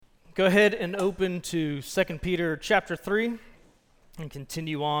Go ahead and open to 2 Peter chapter 3 and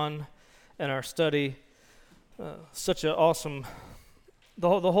continue on in our study. Such an awesome, the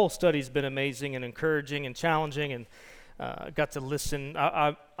whole study's been amazing and encouraging and challenging, and got to listen.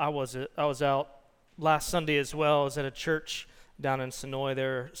 I was out last Sunday as well. I was at a church down in Sonoy.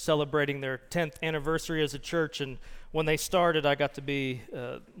 They're celebrating their 10th anniversary as a church, and when they started, I got to be,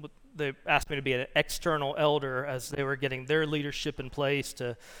 they asked me to be an external elder as they were getting their leadership in place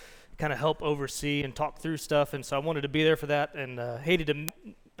to kind of help oversee and talk through stuff, and so I wanted to be there for that, and I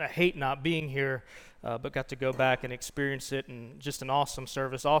hate not being here, but got to go back and experience it, and just an awesome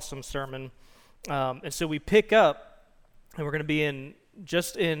service, awesome sermon. And so we pick up, and we're going to be in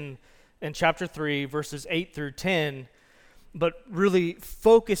chapter 3, verses 8 through 10, but really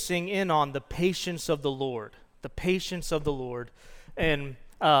focusing in on the patience of the Lord, And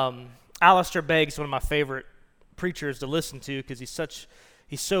Alistair Begg is one of my favorite preachers to listen to because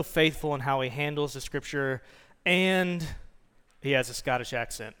he's so faithful in how he handles the scripture, and he has a Scottish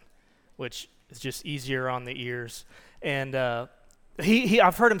accent, which is just easier on the ears. And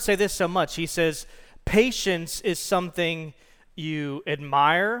I've heard him say this so much. He says, patience is something you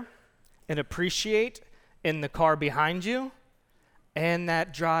admire and appreciate in the car behind you, and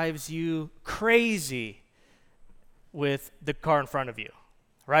that drives you crazy with the car in front of you,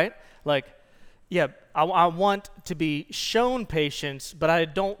 right? Like, yeah, I want to be shown patience, but I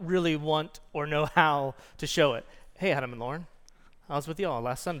don't really want or know how to show it. Hey, Adam and Lauren, I was with y'all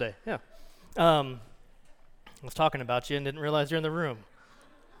last Sunday. Yeah, I was talking about you and didn't realize you're in the room,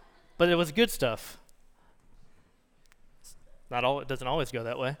 but it was good stuff. It doesn't always go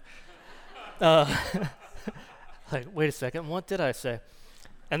that way. Like, wait a second, what did I say?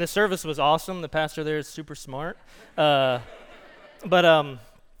 And the service was awesome. The pastor there is super smart. But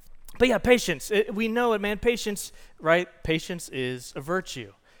yeah, patience. We know it, man. Patience, right? Patience is a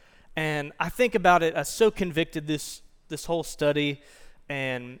virtue. And I think about it, I was so convicted this whole study.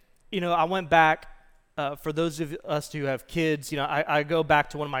 And, I went back, for those of us who have kids, I go back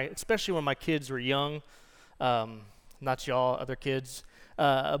to especially when my kids were young, not y'all, other kids,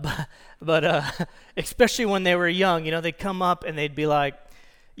 but especially when they were young, they'd come up and they'd be like,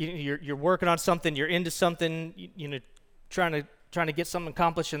 you're working on something, you're into something, trying to get something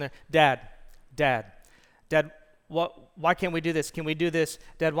accomplished, and they're, Dad, why can't we do this? Can we do this?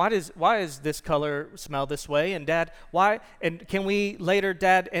 Dad, why is this color smell this way? And Dad, why? And can we later,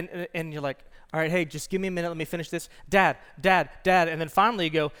 Dad? And you're like, all right, hey, just give me a minute, let me finish this. Dad. And then finally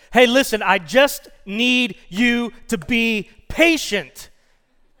you go, hey, listen, I just need you to be patient.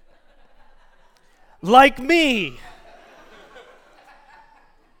 Like me.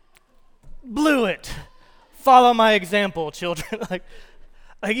 Blew it. Follow my example, children. like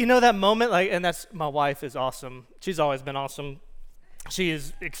that moment, and that's, my wife is awesome. She's always been awesome. She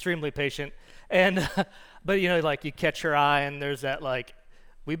is extremely patient. And, but you catch her eye and there's that,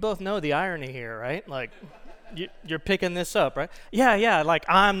 we both know the irony here, right? You're picking this up, right? Yeah,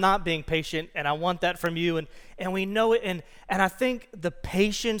 I'm not being patient and I want that from you. And we know it. And I think the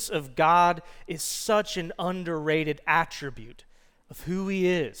patience of God is such an underrated attribute of who he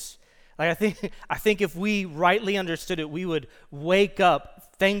is. I think if we rightly understood it, we would wake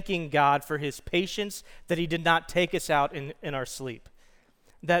up thanking God for his patience that he did not take us out in our sleep.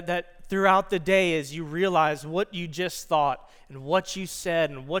 That throughout the day, as you realize what you just thought and what you said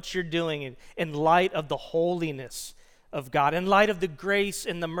and what you're doing in light of the holiness of God, in light of the grace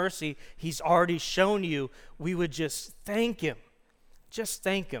and the mercy he's already shown you, we would just thank him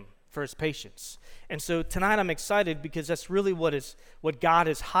for his patience. And so tonight I'm excited because that's really what God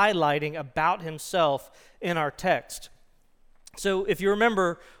is highlighting about himself in our text. So if you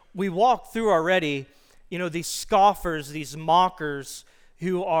remember, we walked through already, these scoffers, these mockers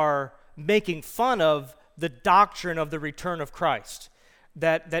who are making fun of the doctrine of the return of Christ.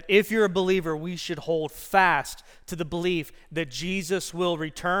 That if you're a believer, we should hold fast to the belief that Jesus will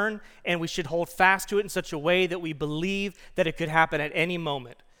return, and we should hold fast to it in such a way that we believe that it could happen at any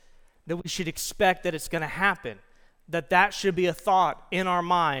moment. That we should expect that it's going to happen, that should be a thought in our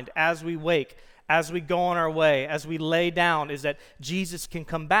mind as we wake, as we go on our way, as we lay down, is that Jesus can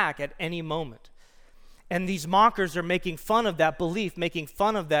come back at any moment. And these mockers are making fun of that belief, making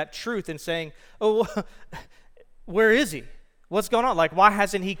fun of that truth and saying, oh, where is he? What's going on? Why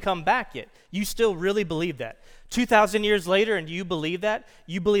hasn't he come back yet? You still really believe that? 2,000 years later, and you believe that?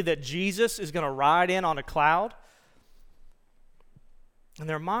 You believe that Jesus is going to ride in on a cloud? And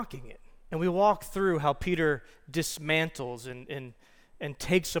they're mocking it. And we walk through how Peter dismantles and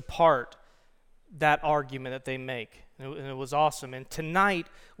takes apart that argument that they make. And it was awesome. And tonight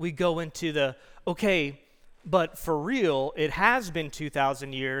we go into But for real, it has been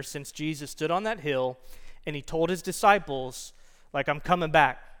 2,000 years since Jesus stood on that hill and he told his disciples, like, I'm coming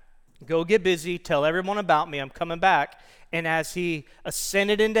back. Go get busy, tell everyone about me, I'm coming back. And as he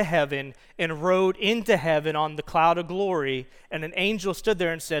ascended into heaven and rode into heaven on the cloud of glory, and an angel stood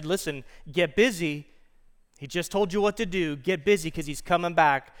there and said, listen, get busy. He just told you what to do. Get busy because he's coming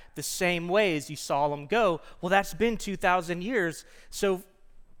back the same way as you saw him go. Well, that's been 2,000 years. So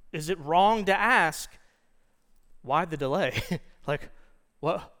is it wrong to ask, why the delay? Like,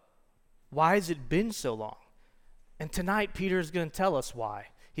 what? Why has it been so long? And tonight, Peter is going to tell us why.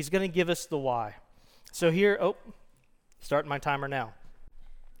 He's going to give us the why. So here, starting my timer now.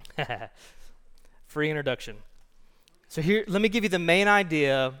 Free introduction. So here, let me give you the main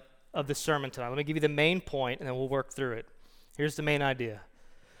idea of the sermon tonight. Let me give you the main point, and then we'll work through it. Here's the main idea.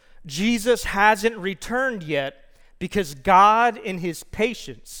 Jesus hasn't returned yet because God, in his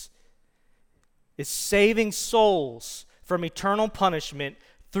patience, is saving souls from eternal punishment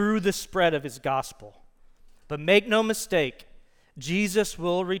through the spread of his gospel. But make no mistake, Jesus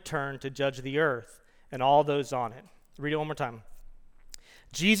will return to judge the earth and all those on it. Read it one more time.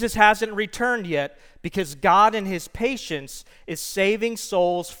 Jesus hasn't returned yet because God in his patience is saving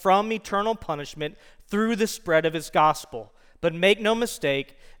souls from eternal punishment through the spread of his gospel. But make no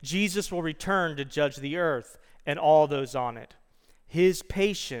mistake, Jesus will return to judge the earth and all those on it. His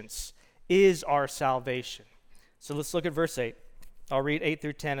patience is our salvation. So let's look at verse 8. I'll read 8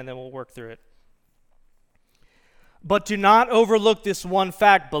 through 10 and then we'll work through it. But do not overlook this one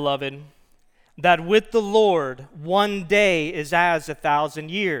fact, beloved, that with the Lord 1 day is as 1,000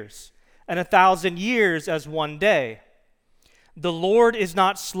 years, and 1,000 years as 1 day. The Lord is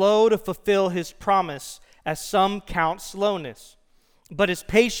not slow to fulfill his promise, as some count slowness, but is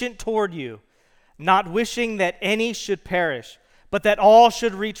patient toward you, not wishing that any should perish, but that all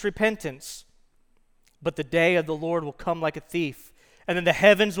should reach repentance. But the day of the Lord will come like a thief, and then the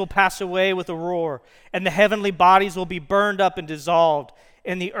heavens will pass away with a roar, and the heavenly bodies will be burned up and dissolved,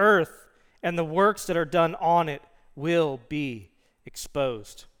 and the earth and the works that are done on it will be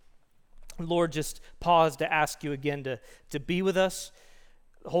exposed. Lord, just pause to ask you again to be with us.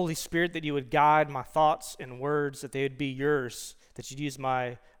 Holy Spirit, that you would guide my thoughts and words, that they would be yours, that you'd use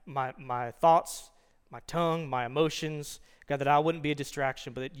my thoughts, my tongue, my emotions, God, that I wouldn't be a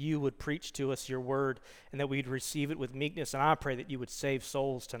distraction, but that you would preach to us your word and that we'd receive it with meekness. And I pray that you would save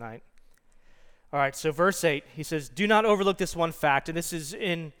souls tonight. All right, so verse 8, he says, do not overlook this one fact. And this is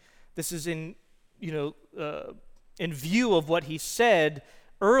in view of what he said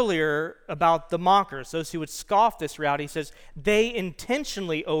earlier about the mockers, those who would scoff this reality. He says, they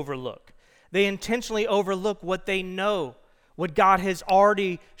intentionally overlook. They intentionally overlook what they know, what God has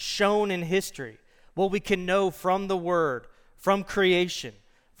already shown in history, what we can know from the Word, from creation,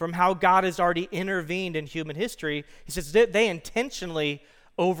 from how God has already intervened in human history. He says they intentionally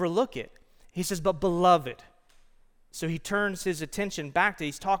overlook it. He says, but beloved. So he turns his attention back to,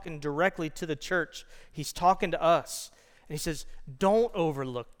 he's talking directly to the church. He's talking to us. And he says, don't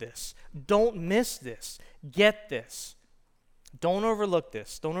overlook this. Don't miss this. Get this. Don't overlook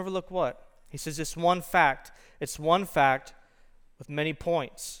this. Don't overlook what? He says this one fact. It's one fact with many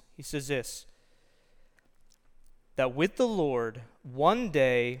points. He says this, that with the Lord, 1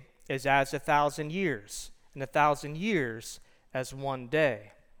 day is as 1,000 years, and 1,000 years as 1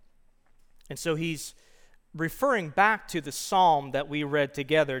 day. And so he's referring back to the psalm that we read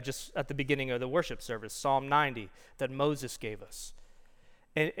together just at the beginning of the worship service, Psalm 90, that Moses gave us.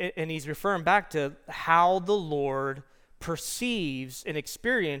 And he's referring back to how the Lord perceives and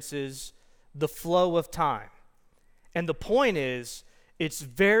experiences the flow of time. And the point is, it's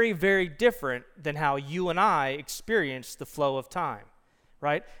very, very different than how you and I experience the flow of time,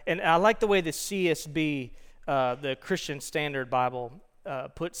 right? And I like the way the CSB, the Christian Standard Bible,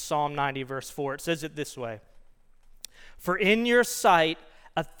 puts Psalm 90, verse 4. It says it this way. For in your sight,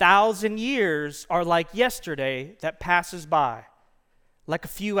 1,000 years are like yesterday that passes by, like a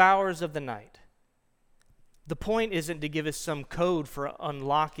few hours of the night. The point isn't to give us some code for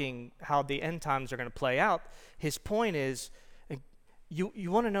unlocking how the end times are going to play out. His point is,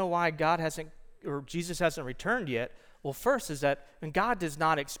 you want to know why God hasn't, or Jesus hasn't returned yet? Well, first is that God does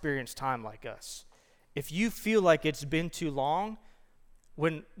not experience time like us. If you feel like it's been too long,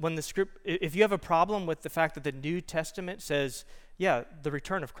 when the script, if you have a problem with the fact that the New Testament says, yeah, the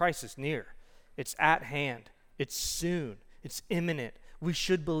return of Christ is near, it's at hand, it's soon, it's imminent, we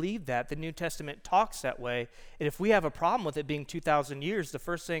should believe that. The New Testament talks that way. And if we have a problem with it being 2,000 years, the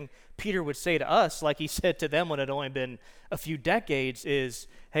first thing Peter would say to us, like he said to them when it had only been a few decades, is,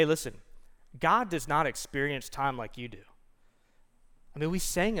 hey, listen, God does not experience time like you do. I mean, we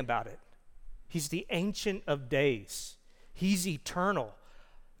sang about it. He's the Ancient of Days. He's eternal.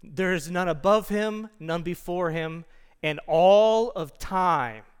 There is none above him, none before him, and all of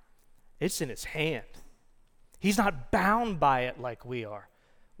time, it's in his hand. He's not bound by it like we are.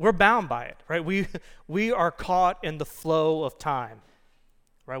 We're bound by it, right? We are caught in the flow of time,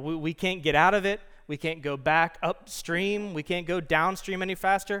 right? We can't get out of it. We can't go back upstream. We can't go downstream any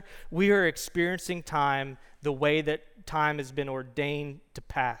faster. We are experiencing time the way that time has been ordained to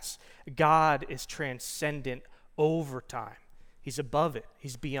pass. God is transcendent over time. He's above it.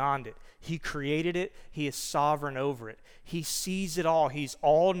 He's beyond it. He created it. He is sovereign over it. He sees it all. He's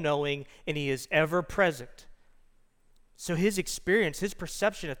all-knowing, and he is ever present. So his experience, his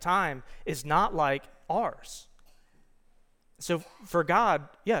perception of time is not like ours. So for God,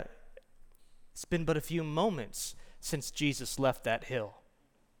 yeah, it's been but a few moments since Jesus left that hill.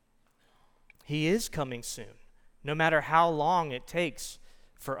 He is coming soon, no matter how long it takes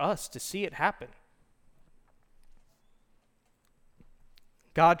for us to see it happen.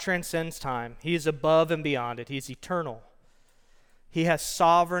 God transcends time. He is above and beyond it. He is eternal. He has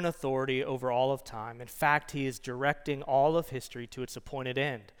sovereign authority over all of time. In fact, he is directing all of history to its appointed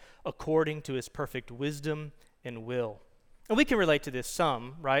end, according to his perfect wisdom and will. And we can relate to this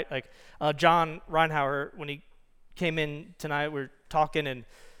some, right? Like John Reinhauer, when he came in tonight, we were talking, and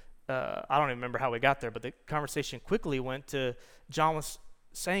I don't even remember how we got there, but the conversation quickly went to John was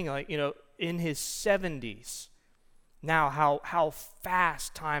saying, like, in his 70s, now how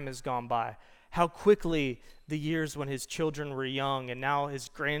fast time has gone by, how quickly the years when his children were young and now his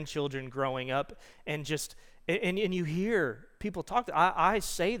grandchildren growing up, and you hear people talk. I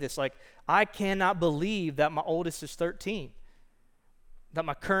say this, like, I cannot believe that my oldest is 13, that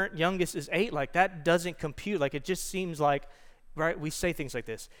my current youngest is 8. Like, that doesn't compute. Like, it just seems like, right, we say things like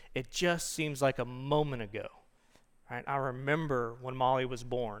this, it just seems like a moment ago, right? I remember when Molly was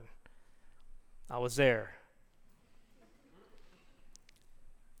born. I was there.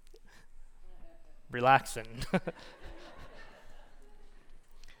 Relaxing.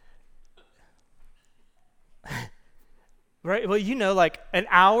 Right? Well, like an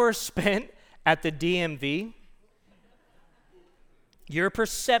hour spent at the DMV, your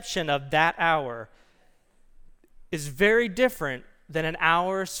perception of that hour is very different than an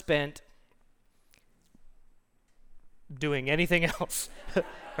hour spent doing anything else.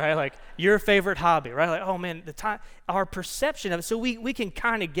 Right? Like your favorite hobby, right? Like, oh man, the time, our perception of it, so we can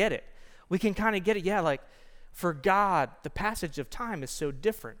kind of get it. We can kind of get it. Yeah, like for God, the passage of time is so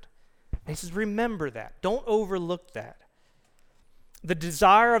different. And he says, remember that. Don't overlook that. The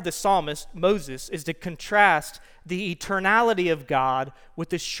desire of the psalmist, Moses, is to contrast the eternality of God with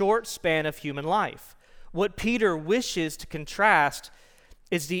the short span of human life. What Peter wishes to contrast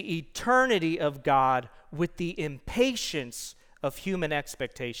is the eternity of God with the impatience of human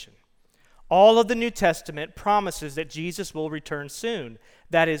expectation. All of the New Testament promises that Jesus will return soon.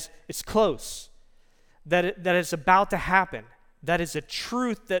 That is, it's close. That it's about to happen. That is a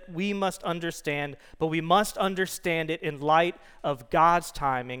truth that we must understand, but we must understand it in light of God's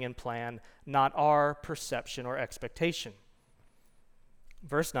timing and plan, not our perception or expectation.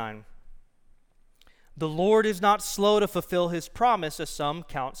 Verse 9. The Lord is not slow to fulfill his promise, as some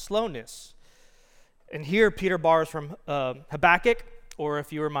count slowness. And here Peter borrows from Habakkuk, or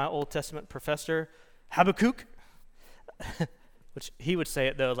if you were my Old Testament professor, Habakkuk, which he would say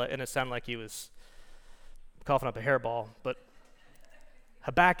it though, and it sounded like he was coughing up a hairball. But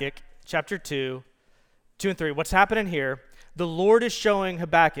Habakkuk, chapter 2, 2 and 3. What's happening here? The Lord is showing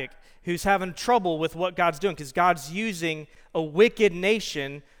Habakkuk, who's having trouble with what God's doing, because God's using a wicked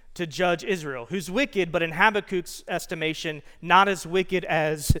nation to judge Israel, who's wicked, but in Habakkuk's estimation, not as wicked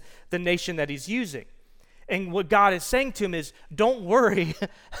as the nation that he's using. And what God is saying to him is, don't worry,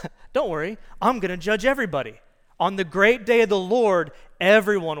 don't worry, I'm going to judge everybody. On the great day of the Lord,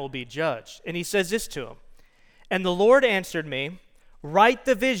 everyone will be judged. And he says this to him, and the Lord answered me, write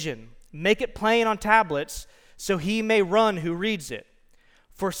the vision, make it plain on tablets, so he may run who reads it.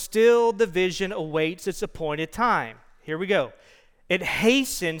 For still the vision awaits its appointed time. Here we go. It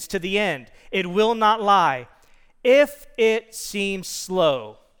hastens to the end. It will not lie. If it seems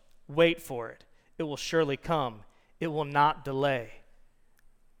slow, wait for it. It will surely come. It will not delay.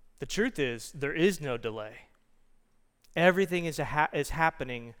 The truth is, there is no delay. Everything is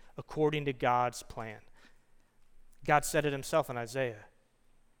happening according to God's plan. God said it himself in Isaiah.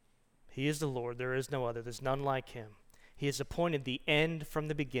 He is the Lord. There is no other. There's none like him. He has appointed the end from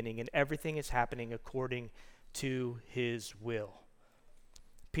the beginning, and everything is happening according to his will.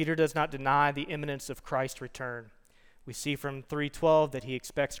 Peter does not deny the imminence of Christ's return, We see from 3:12 that he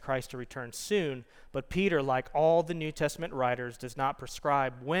expects Christ to return soon, but Peter, like all the New Testament writers, does not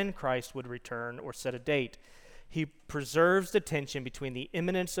prescribe when Christ would return or set a date. He preserves the tension between the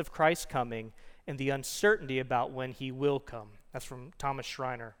imminence of Christ's coming and the uncertainty about when he will come. That's from Thomas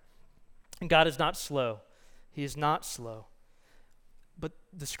Schreiner. And God is not slow. He is not slow. But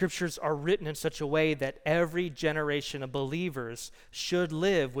the scriptures are written in such a way that every generation of believers should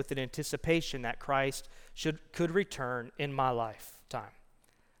live with an anticipation that Christ could return in my lifetime,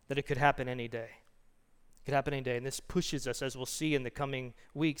 that it could happen any day. It could happen any day. And this pushes us, as we'll see in the coming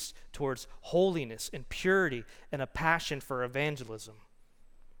weeks, towards holiness and purity and a passion for evangelism.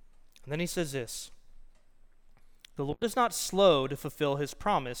 And then he says this: the Lord is not slow to fulfill his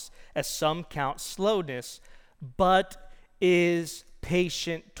promise, as some count slowness, but is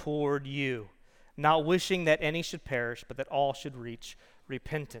patient toward you, not wishing that any should perish, but that all should reach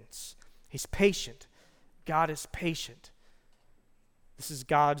repentance. He's patient. God is patient. This is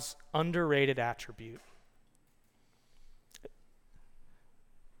God's underrated attribute.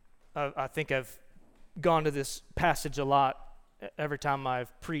 I think I've gone to this passage a lot every time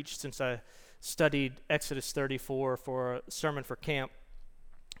I've preached since I studied Exodus 34 for a sermon for camp,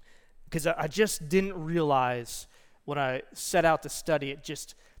 because I just didn't realize when I set out to study it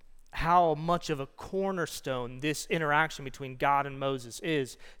just how much of a cornerstone this interaction between God and Moses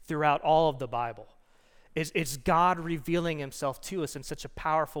is throughout all of the Bible. It's God revealing himself to us in such a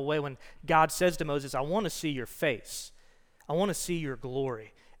powerful way. When God says to Moses, I want to see your face. I want to see your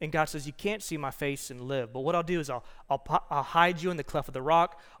glory. And God says, you can't see my face and live. But what I'll do is I'll hide you in the cleft of the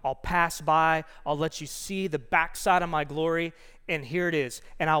rock. I'll pass by. I'll let you see the backside of my glory. And here it is.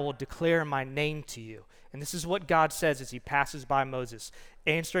 And I will declare my name to you. And this is what God says as he passes by Moses,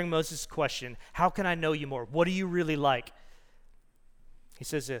 answering Moses' question, how can I know you more? What are you really like? He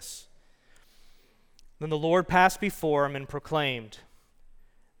says this: then the Lord passed before him and proclaimed,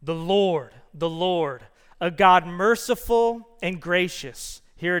 the Lord, a God merciful and gracious.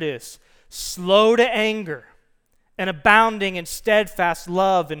 Here it is: slow to anger and abounding in steadfast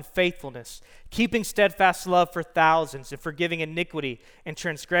love and faithfulness, keeping steadfast love for thousands and forgiving iniquity and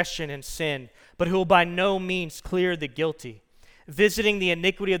transgression and sin, but who will by no means clear the guilty, visiting the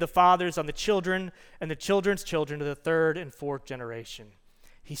iniquity of the fathers on the children and the children's children to the third and fourth generation.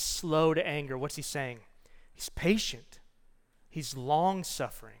 He's slow to anger. What's he saying? He's patient. He's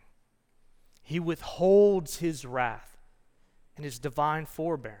long-suffering. He withholds his wrath and his divine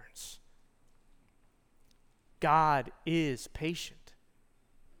forbearance. God is patient.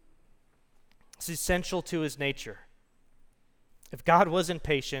 It's essential to his nature. If God wasn't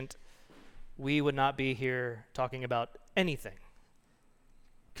patient, we would not be here talking about anything,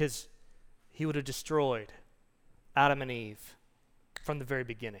 because he would have destroyed Adam and Eve from the very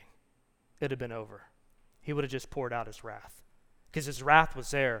beginning. It would have been over. He would have just poured out his wrath, because his wrath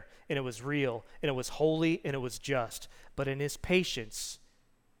was there, and it was real, and it was holy, and it was just. But in his patience,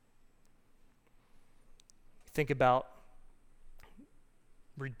 think about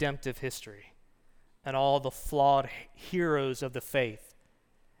redemptive history and all the flawed heroes of the faith,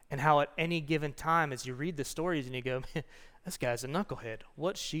 and how at any given time, as you read the stories and you go, man, this guy's a knucklehead.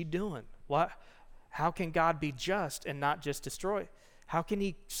 What's she doing? How can God be just and not just destroy? How can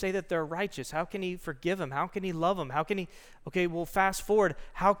he say that they're righteous? How can he forgive them? How can he love them? How can he, okay, well, fast forward.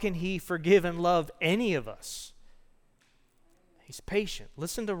 How can he forgive and love any of us? He's patient.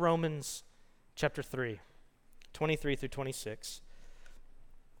 Listen to Romans chapter 3, 23 through 26.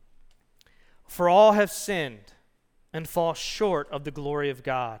 For all have sinned and fall short of the glory of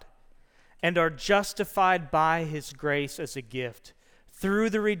God, and are justified by his grace as a gift, through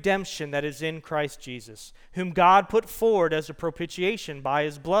the redemption that is in Christ Jesus, whom God put forward as a propitiation by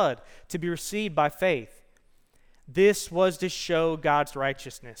his blood, to be received by faith. This was to show God's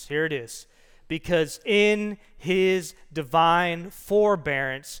righteousness. Here it is. Because in his divine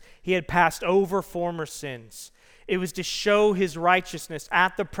forbearance, he had passed over former sins. It was to show his righteousness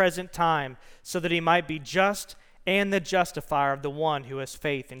at the present time, so that he might be just and the justifier of the one who has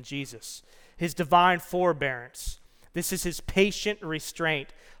faith in Jesus. His divine forbearance. This is his patient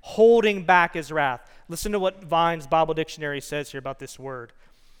restraint, holding back his wrath. Listen to what Vine's Bible Dictionary says here about this word.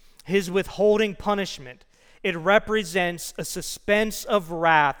 His withholding punishment. It represents a suspense of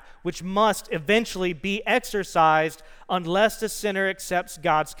wrath which must eventually be exercised unless the sinner accepts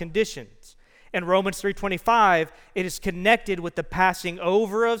God's conditions. In Romans 3:25, it is connected with the passing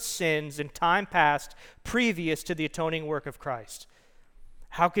over of sins in time past previous to the atoning work of Christ.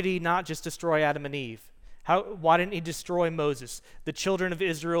 How could he not just destroy Adam and Eve? Why didn't he destroy Moses, the children of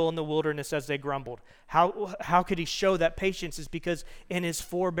Israel in the wilderness as they grumbled? How could he show that patience? Is because in his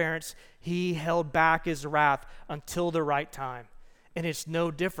forbearance, he held back his wrath until the right time. And it's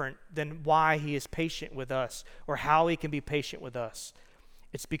no different than why he is patient with us or how he can be patient with us.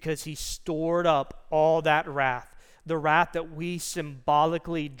 It's because he stored up all that wrath, the wrath that we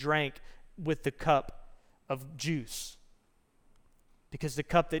symbolically drank with the cup of juice. Because the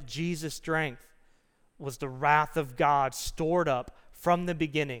cup that Jesus drank was the wrath of God stored up from the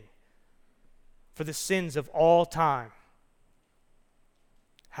beginning for the sins of all time.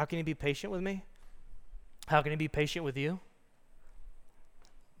 How can he be patient with me? How can he be patient with you?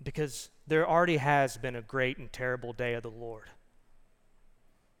 Because there already has been a great and terrible day of the Lord.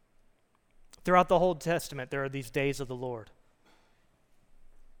 Throughout the Old Testament, there are these days of the Lord.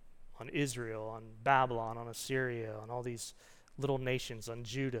 On Israel, on Babylon, on Assyria, on all these little nations, on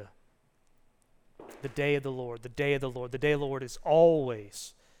Judah. The day of the Lord, the day of the Lord. The day of the Lord is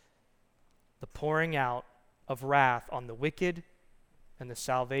always the pouring out of wrath on the wicked and the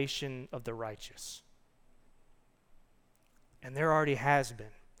salvation of the righteous. And there already has been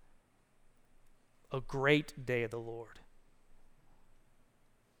a great day of the Lord.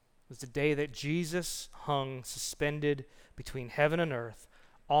 It was the day that Jesus hung suspended between heaven and earth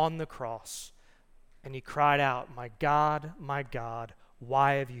on the cross, and he cried out, my God,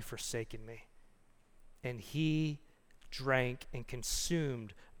 why have you forsaken me?" And he drank and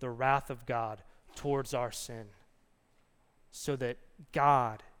consumed the wrath of God towards our sin so that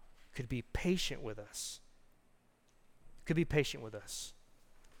God could be patient with us. Could be patient with us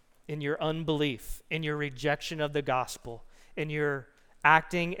in your unbelief, in your rejection of the gospel, in your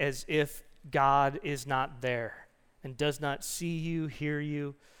acting as if God is not there and does not see you, hear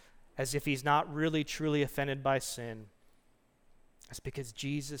you, as if he's not really truly offended by sin. It's because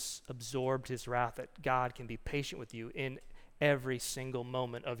Jesus absorbed his wrath that God can be patient with you in every single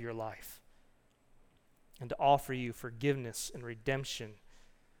moment of your life and to offer you forgiveness and redemption,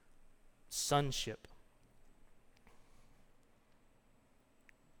 sonship.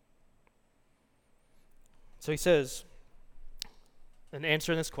 So he says, in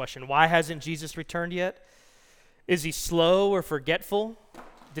answering this question, why hasn't Jesus returned yet? Is he slow or forgetful?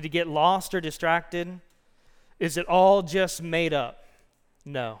 Did he get lost or distracted? Is it all just made up?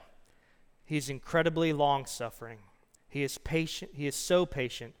 No. He's incredibly long-suffering. He is patient. He is so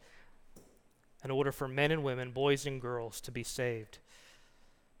patient in order for men and women, boys and girls, to be saved.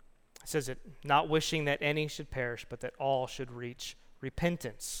 It says it, not wishing that any should perish, but that all should reach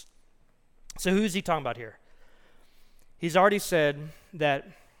repentance. So who's he talking about here? He's already said that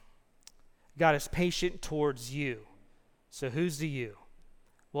God is patient towards you. So who's the you?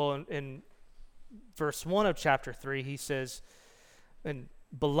 Well, in verse 1 of chapter 3, he says, and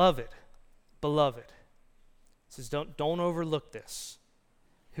beloved, he says, don't overlook this.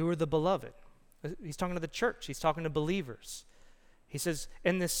 Who are the beloved? He's talking to the church. He's talking to believers. He says,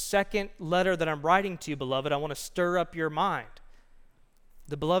 in this second letter that I'm writing to you, beloved, I want to stir up your mind.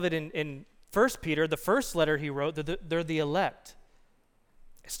 The beloved in 1 Peter, the first letter he wrote, they're the elect.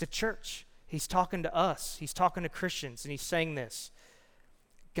 It's the church. He's talking to us. He's talking to Christians, and he's saying this.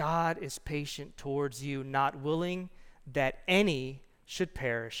 God is patient towards you, not willing that any should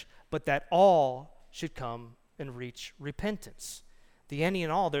perish, but that all should come and reach repentance. The any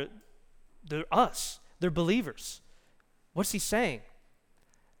and all, they're us. They're believers. What's he saying?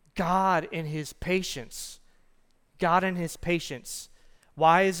 God in his patience.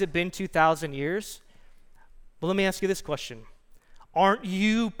 Why has it been 2,000 years? Well, let me ask you this question. Aren't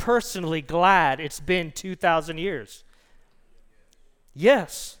you personally glad it's been 2,000 years?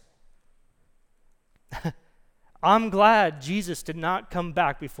 Yes. I'm glad Jesus did not come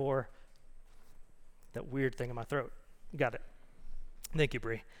back before that weird thing in my throat. Got it. Thank you,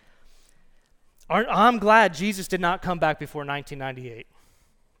 Bree. I'm glad Jesus did not come back before 1998.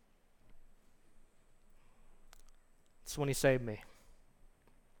 That's when he saved me.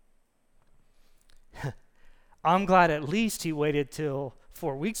 I'm glad at least he waited till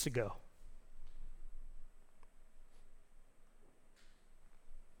 4 weeks ago.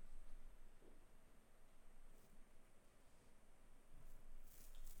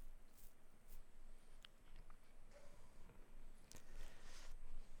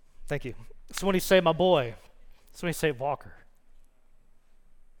 Thank you. That's when he saved my boy. That's when he saved Walker.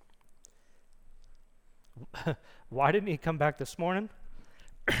 Why didn't he come back this morning?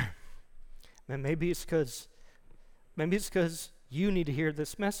 Man, maybe it's because you need to hear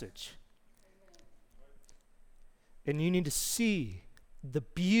this message. And you need to see the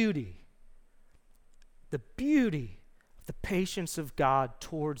beauty of the patience of God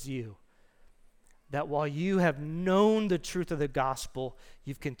towards you. that while you have known the truth of the gospel,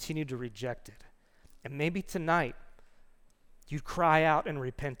 you've continued to reject it. And maybe tonight, you'd cry out in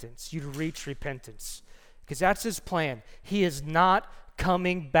repentance. You'd reach repentance. Because that's his plan. He is not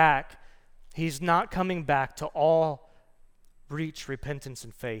coming back. He's not coming back to all reach repentance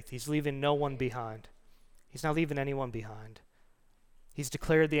and faith. He's leaving no one behind. He's not leaving anyone behind. He's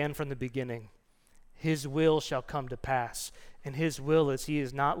declared the end from the beginning. His will shall come to pass. And his will is he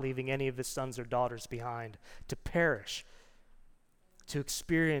is not leaving any of his sons or daughters behind to perish, to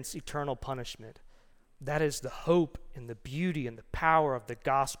experience eternal punishment. That is the hope and the beauty and the power of the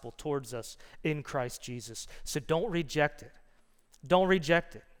gospel towards us in Christ Jesus. So don't reject it. Don't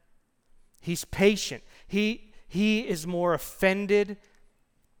reject it. He's patient. He is more offended.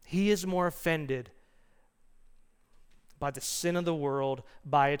 He is more offended by the sin of the world,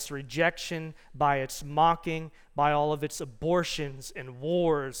 by its rejection, by its mocking, by all of its abortions and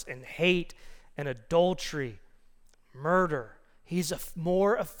wars and hate and adultery, murder. He's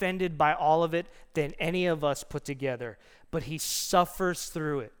more offended by all of it than any of us put together, but he suffers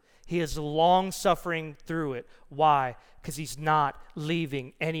through it. He is long-suffering through it. Why? Because he's not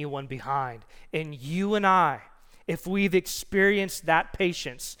leaving anyone behind. And you and I, if we've experienced that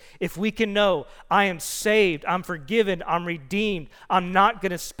patience, if we can know, I am saved, I'm forgiven, I'm redeemed, I'm not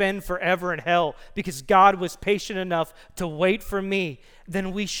going to spend forever in hell because God was patient enough to wait for me,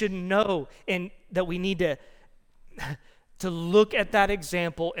 then we should know and that we need to look at that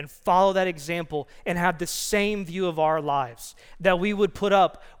example and follow that example and have the same view of our lives, that we would put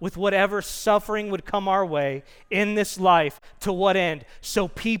up with whatever suffering would come our way in this life. To what end? So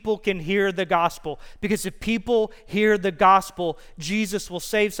people can hear the gospel. Because if people hear the gospel, Jesus will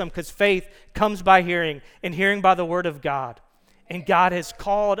save some, because faith comes by hearing, and hearing by the word of God. And God has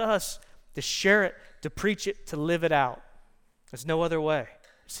called us to share it, to preach it, to live it out. There's no other way.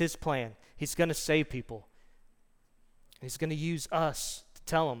 It's his plan. He's going to save people. He's going to use us to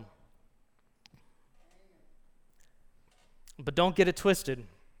tell them. But don't get it twisted.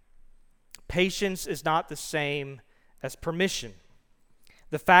 Patience is not the same as permission.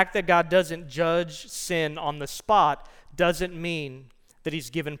 The fact that God doesn't judge sin on the spot doesn't mean that he's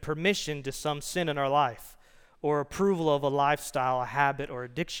given permission to some sin in our life or approval of a lifestyle, a habit, or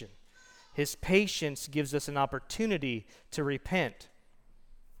addiction. His patience gives us an opportunity to repent.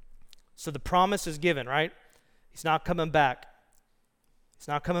 So the promise is given, right? He's not coming back. He's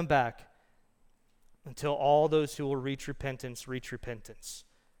not coming back until all those who will reach repentance reach repentance.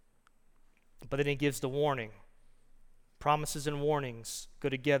 But then he gives the warning. Promises and warnings go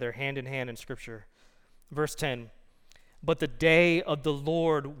together hand in hand in Scripture. Verse 10, but the day of the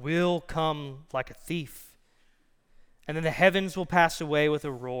Lord will come like a thief. And then the heavens will pass away with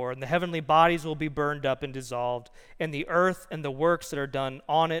a roar, and the heavenly bodies will be burned up and dissolved, and the earth and the works that are done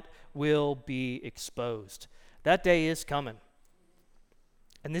on it will be exposed. That day is coming.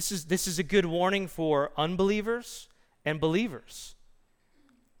 And this is a good warning for unbelievers and believers.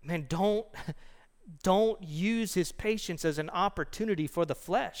 Man, don't use his patience as an opportunity for the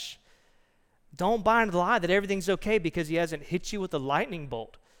flesh. Don't buy into the lie that everything's okay because he hasn't hit you with a lightning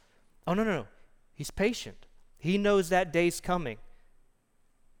bolt. Oh, no. He's patient. He knows that day's coming.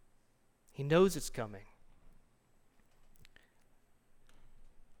 He knows it's coming.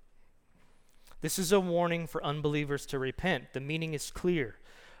 This is a warning for unbelievers to repent. The meaning is clear.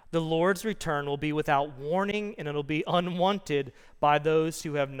 The Lord's return will be without warning, and it'll be unwanted by those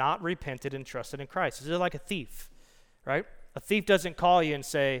who have not repented and trusted in Christ. This is like a thief, right? A thief doesn't call you and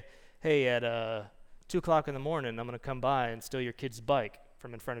say, hey, at 2 o'clock in the morning, I'm going to come by and steal your kid's bike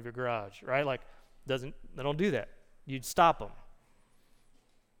from in front of your garage, right? They don't do that. You'd stop them.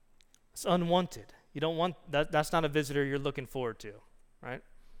 It's unwanted. You don't want that. That's not a visitor you're looking forward to, right?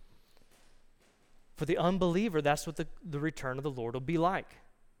 For the unbeliever, that's what the return of the Lord will be like.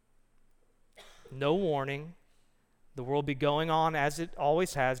 No warning. The world will be going on as it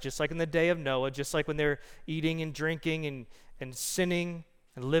always has, just like in the day of Noah, just like when they're eating and drinking and sinning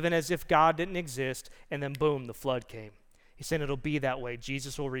and living as if God didn't exist, and then boom, the flood came. He's saying it'll be that way.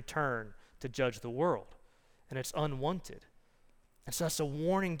 Jesus will return to judge the world, and it's unwanted. And so that's a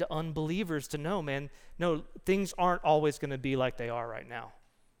warning to unbelievers to know, man, no, things aren't always going to be like they are right now.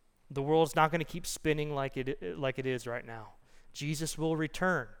 The world's not going to keep spinning like it is right now. Jesus will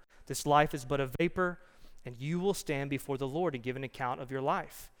return. This life is but a vapor, and you will stand before the Lord and give an account of your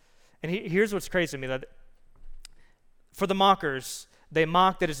life. And here's what's crazy to me. That for the mockers, they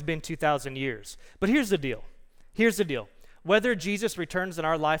mock that it's been 2,000 years. But here's the deal. Whether Jesus returns in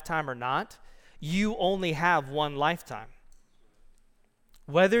our lifetime or not, you only have one lifetime.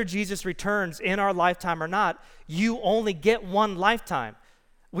 Whether Jesus returns in our lifetime or not, you only get one lifetime.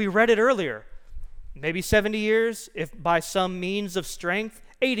 We read it earlier. Maybe 70 years, if by some means of strength,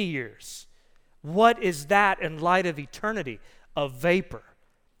 80 years. What is that in light of eternity? A vapor.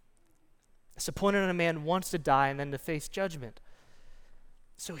 It's appointed on a man once to die and then to face judgment.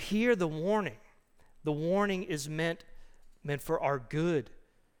 So here the warning. The warning is meant for our good,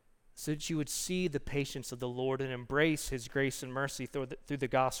 so that you would see the patience of the Lord and embrace his grace and mercy through the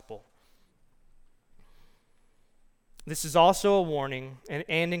gospel. This is also a warning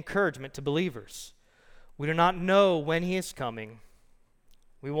and encouragement to believers. We do not know when he is coming.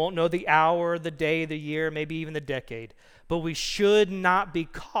 We won't know the hour, the day, the year, maybe even the decade. But we should not be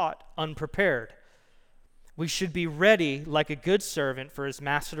caught unprepared. We should be ready like a good servant for his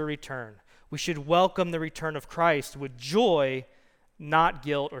master to return. We should welcome the return of Christ with joy, not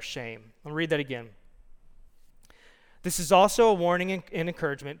guilt or shame. I'll read that again. This is also a warning and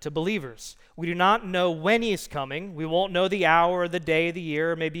encouragement to believers. We do not know when he is coming. We won't know the hour, the day, the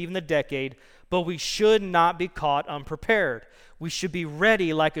year, maybe even the decade, but we should not be caught unprepared. We should be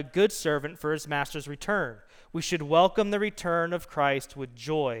ready like a good servant for his master's return. We should welcome the return of Christ with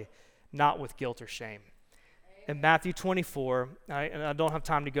joy, not with guilt or shame. In Matthew 24, and I don't have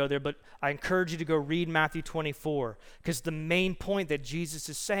time to go there, but I encourage you to go read Matthew 24, because the main point that Jesus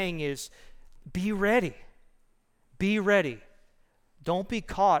is saying is, be ready. Be ready. Don't be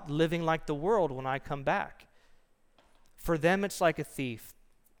caught living like the world when I come back. For them, it's like a thief.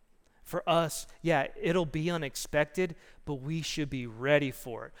 For us, yeah, it'll be unexpected, but we should be ready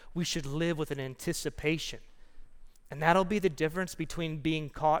for it. We should live with an anticipation. And that'll be the difference between being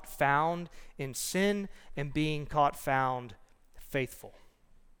caught found in sin and being caught found faithful.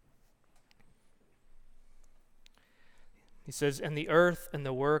 He says, and the earth and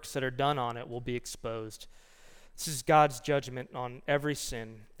the works that are done on it will be exposed. This is God's judgment on every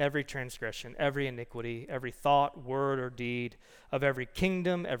sin, every transgression, every iniquity, every thought, word, or deed of every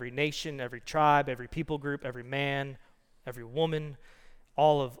kingdom, every nation, every tribe, every people group, every man, every woman.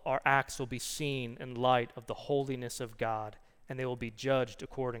 All of our acts will be seen in light of the holiness of God, and they will be judged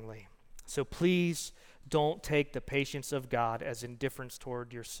accordingly. So please don't take the patience of God as indifference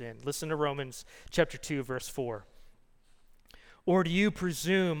toward your sin. Listen to Romans chapter 2, verse 4. Or do you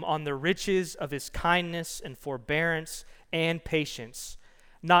presume on the riches of his kindness and forbearance and patience,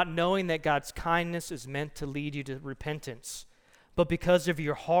 not knowing that God's kindness is meant to lead you to repentance? But because of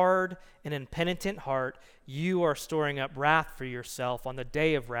your hard and impenitent heart, you are storing up wrath for yourself on the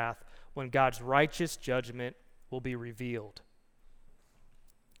day of wrath, when God's righteous judgment will be revealed.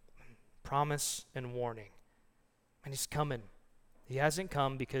 Promise and warning. And he's coming. He hasn't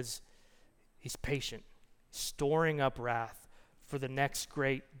come because he's patient, storing up wrath for the next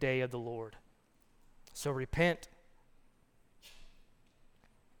great day of the Lord. So repent.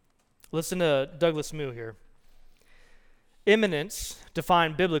 Listen to Douglas Moo here. Imminence,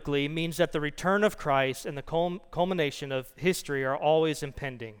 defined biblically, means that the return of Christ and the culmination of history are always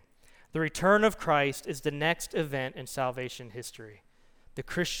impending. The return of Christ is the next event in salvation history. The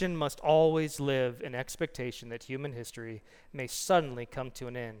Christian must always live in expectation that human history may suddenly come to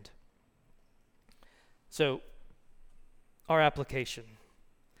an end. So, our application.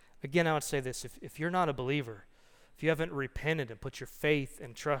 Again, I would say this. If you're not a believer, if you haven't repented and put your faith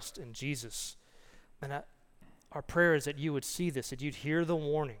and trust in Jesus, then our prayer is that you would see this, that you'd hear the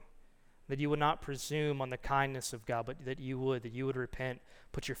warning, that you would not presume on the kindness of God, but that you would repent,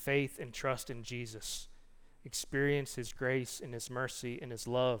 put your faith and trust in Jesus, experience his grace and his mercy and his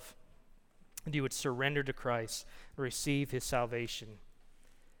love, and you would surrender to Christ and receive his salvation.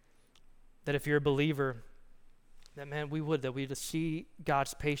 That if you're a believer, that we'd see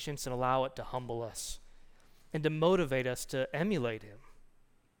God's patience and allow it to humble us and to motivate us to emulate him.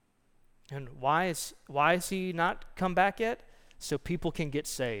 And why is he not come back yet? So people can get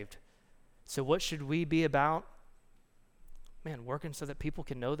saved. So what should we be about? Working so that people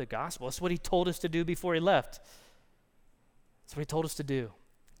can know the gospel. That's what he told us to do before he left. That's what he told us to do.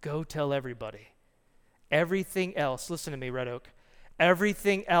 Go tell everybody. Everything else, listen to me, Red Oak,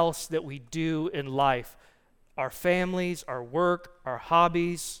 everything else that we do in life, our families, our work, our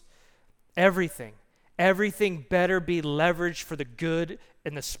hobbies, everything better be leveraged for the good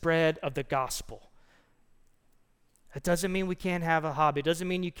and the spread of the gospel. It doesn't mean we can't have a hobby. It doesn't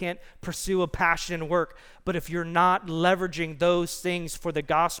mean you can't pursue a passion in work. But if you're not leveraging those things for the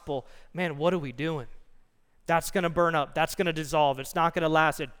gospel, what are we doing? That's going to burn up. That's going to dissolve. It's not going to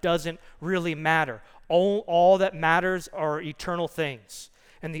last. It doesn't really matter. All that matters are eternal things.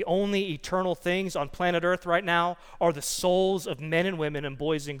 And the only eternal things on planet Earth right now are the souls of men and women and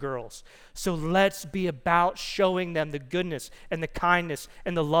boys and girls. So let's be about showing them the goodness and the kindness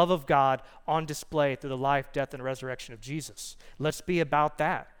and the love of God on display through the life, death, and resurrection of Jesus. Let's be about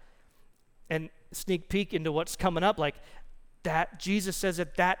that. And sneak peek into what's coming up, like that Jesus says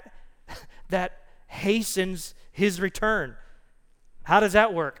that hastens his return. How does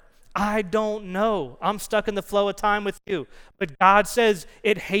that work? I don't know. I'm stuck in the flow of time with you. But God says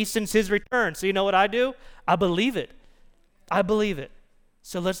it hastens his return. So you know what I do? I believe it. I believe it.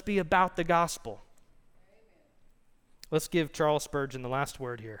 So let's be about the gospel. Let's give Charles Spurgeon the last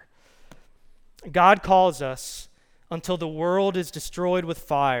word here. God calls us until the world is destroyed with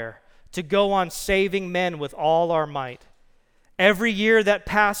fire to go on saving men with all our might. Every year that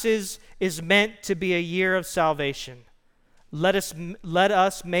passes is meant to be a year of salvation. Let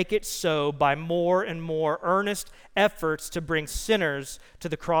us make it so by more and more earnest efforts to bring sinners to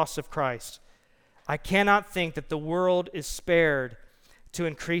the cross of Christ. I cannot think that the world is spared to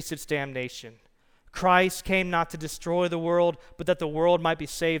increase its damnation. Christ came not to destroy the world, but that the world might be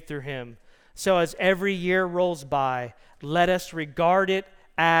saved through him. So as every year rolls by, let us regard it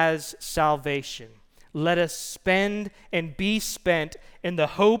as salvation. Let us spend and be spent in the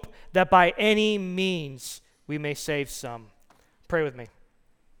hope that by any means we may save some. Pray with me.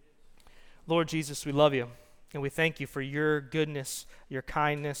 Lord Jesus, we love you, and we thank you for your goodness, your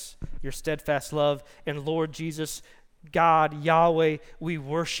kindness, your steadfast love. And Lord Jesus, God, Yahweh, we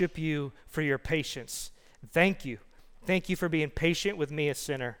worship you for your patience. Thank you. Thank you for being patient with me, a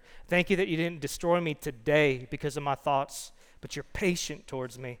sinner. Thank you that you didn't destroy me today because of my thoughts, but you're patient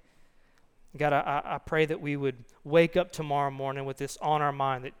towards me. God, I pray that we would wake up tomorrow morning with this on our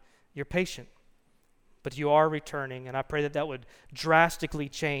mind, that you're patient, but you are returning, and I pray that that would drastically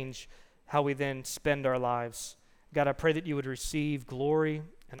change how we then spend our lives. God, I pray that you would receive glory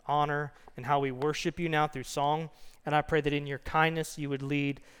and honor in how we worship you now through song, and I pray that in your kindness you would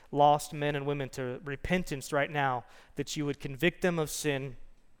lead lost men and women to repentance right now, that you would convict them of sin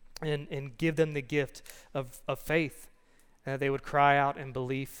and give them the gift of faith, and that they would cry out in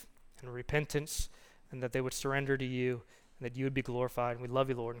belief and repentance, and that they would surrender to you, and that you would be glorified. We love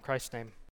you, Lord, in Christ's name.